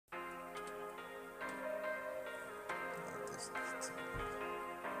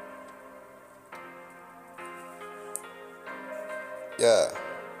Yeah.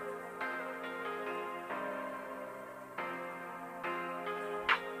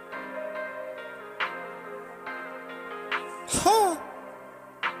 Huh.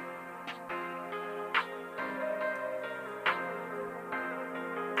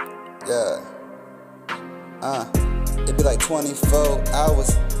 Yeah. It be like 24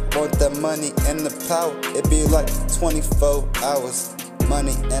 hours. Want the money and the power. It be like 24 hours.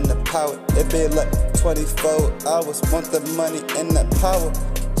 Money and the power. It be like 24 hours. Want the money and the power.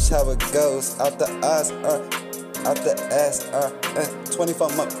 That's how it goes. Out the eyes, out the ass, 24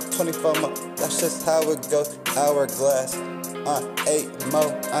 more, 24 more. That's just how it goes. Hourglass, 8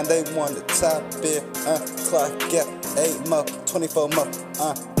 more. They want the top it, clock out. 8 more, 24 more.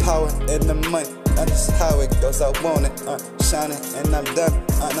 Power and the money. That's how it goes. I want it, shining and I'm done,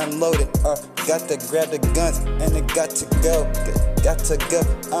 and I'm loaded. Got to grab the guns and it got to go. Got to go,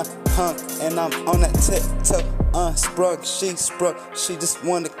 hung and I'm on that tiptoe. Sprung, she just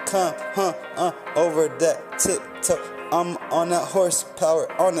wanna come, over that tiptoe. I'm on that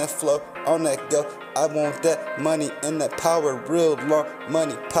horsepower, on that flow, on that go. I want that money and that power, real long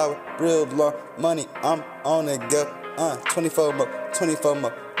money, power, real long money. I'm on it go, 24 more, 24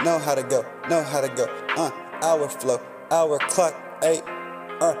 more. Know how to go, know how to go. Hour flow, hour clock, 8.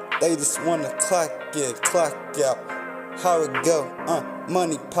 They just wanna clock in, clock out. How it go?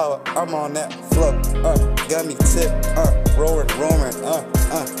 Money, power, I'm on that flow. Got me tip, roaring,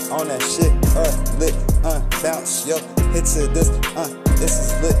 on that shit, lit, bounce, yo, hit to this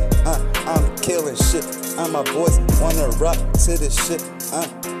is lit, I'm killing shit. My boys wanna rock to this shit,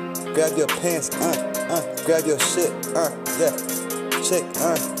 grab your pants, grab your shit, yeah. Chick,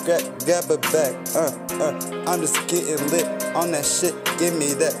 grab a bag, I'm just getting lit on that shit, give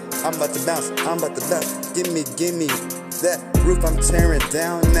me that, I'm about to bounce, give me that roof, I'm tearing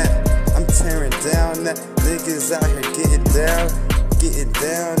down that, niggas out here getting down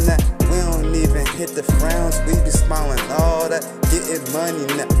that, we don't even hit the frowns, we be smiling all that, getting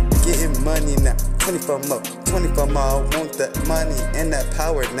money now, 24 more, I want that money and that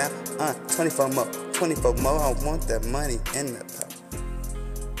power now, 24 more, I want that money and that power.